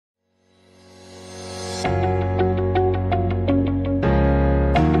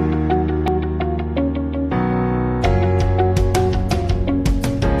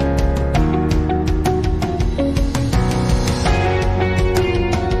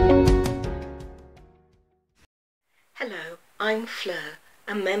I'm Fleur,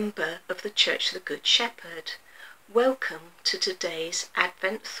 a member of the Church of the Good Shepherd. Welcome to today's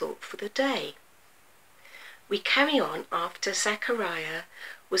Advent Thought for the Day. We carry on after Zechariah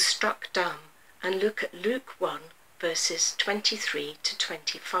was struck dumb and look at Luke 1 verses 23 to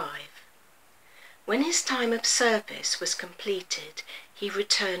 25. When his time of service was completed, he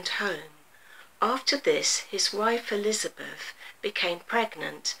returned home. After this, his wife Elizabeth became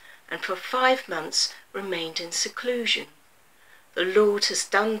pregnant and for 5 months remained in seclusion. "The Lord has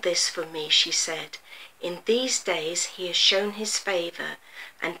done this for me," she said. "In these days he has shown his favour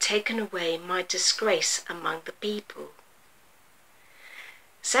and taken away my disgrace among the people."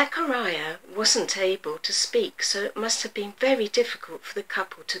 Zechariah wasn't able to speak, so it must have been very difficult for the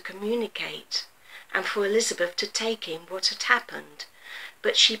couple to communicate and for Elizabeth to take in what had happened.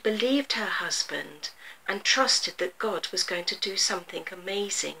 But she believed her husband and trusted that God was going to do something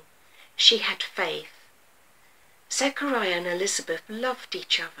amazing. She had faith. Zechariah and Elizabeth loved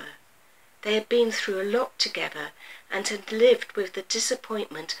each other. They had been through a lot together and had lived with the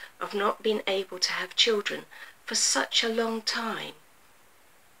disappointment of not being able to have children for such a long time.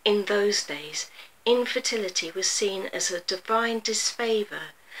 In those days, infertility was seen as a divine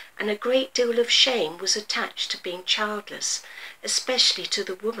disfavour, and a great deal of shame was attached to being childless, especially to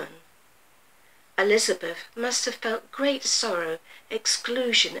the woman. Elizabeth must have felt great sorrow,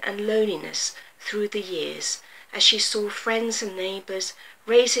 exclusion and loneliness through the years, as she saw friends and neighbours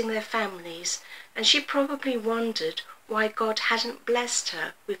raising their families, and she probably wondered why God hadn't blessed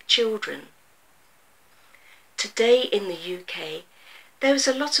her with children. Today in the UK, there is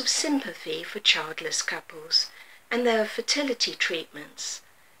a lot of sympathy for childless couples, and there are fertility treatments,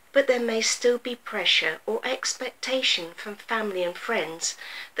 but there may still be pressure or expectation from family and friends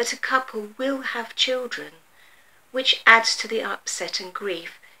that a couple will have children, which adds to the upset and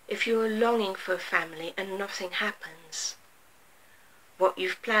grief if you are longing for a family and nothing happens. What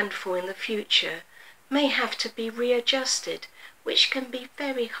you've planned for in the future may have to be readjusted, which can be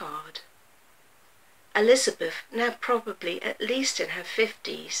very hard. Elizabeth, now probably at least in her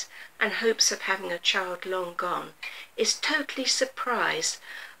 50s and hopes of having a child long gone, is totally surprised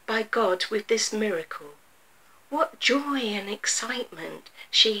by God with this miracle. What joy and excitement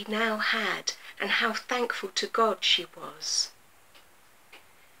she now had, and how thankful to God she was.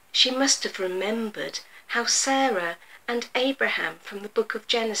 She must have remembered how Sarah and Abraham from the book of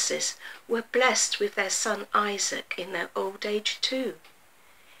Genesis were blessed with their son Isaac in their old age too.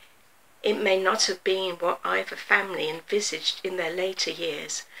 It may not have been what either family envisaged in their later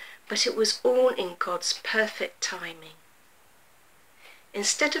years, but it was all in God's perfect timing.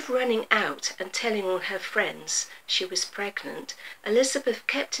 Instead of running out and telling all her friends she was pregnant, Elizabeth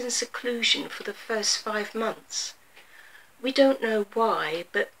kept in seclusion for the first 5 months. We don't know why,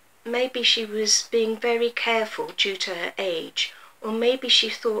 but maybe she was being very careful due to her age, or maybe she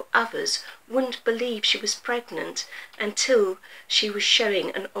thought others wouldn't believe she was pregnant until she was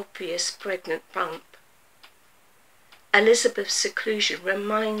showing an obvious pregnant bump. Elizabeth's seclusion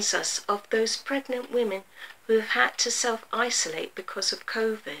reminds us of those pregnant women who have had to self-isolate because of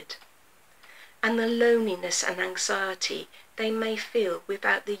COVID, and the loneliness and anxiety they may feel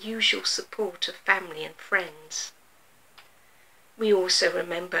without the usual support of family and friends. We also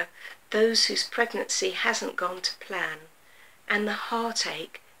remember those whose pregnancy hasn't gone to plan, and the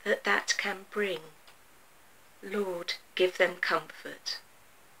heartache that that can bring. Lord, give them comfort.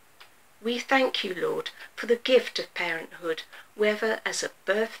 We thank you, Lord, for the gift of parenthood, whether as a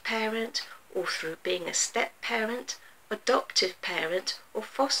birth parent or through being a step-parent, adoptive parent or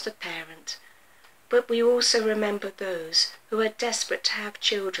foster parent. But we also remember those who are desperate to have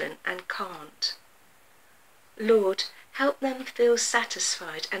children and can't. Lord, help them feel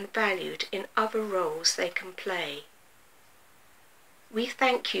satisfied and valued in other roles they can play. We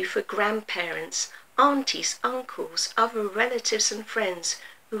thank you for grandparents, aunties, uncles, other relatives and friends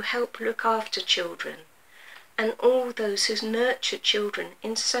who help look after children, and all those who nurture children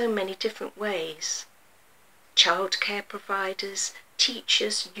in so many different ways. Childcare providers,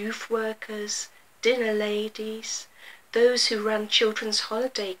 teachers, youth workers, dinner ladies, those who run children's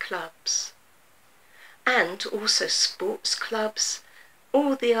holiday clubs, and also sports clubs,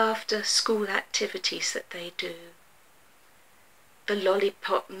 all the after-school activities that they do. The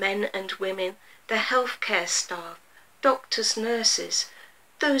lollipop men and women, the healthcare staff, doctors, nurses,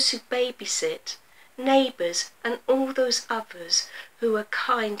 those who babysit, neighbours and all those others who are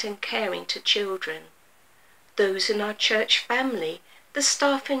kind and caring to children. Those in our church family, the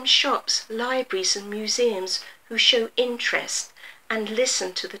staff in shops, libraries and museums who show interest and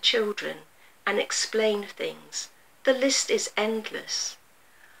listen to the children and explain things. The list is endless.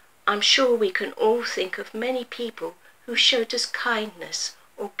 I'm sure we can all think of many people who who showed us kindness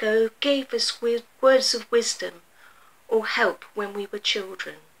or gave us words of wisdom or help when we were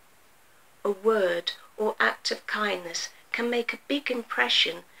children. A word or act of kindness can make a big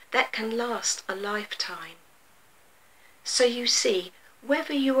impression that can last a lifetime. So you see,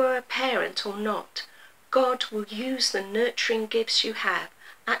 whether you are a parent or not, God will use the nurturing gifts you have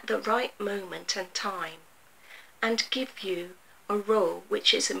at the right moment and time, and give you a role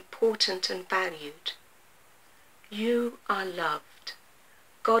which is important and valued. You are loved.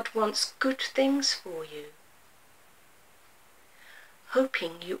 God wants good things for you.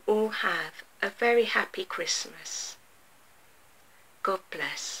 Hoping you all have a very happy Christmas. God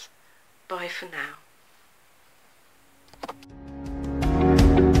bless. Bye for now.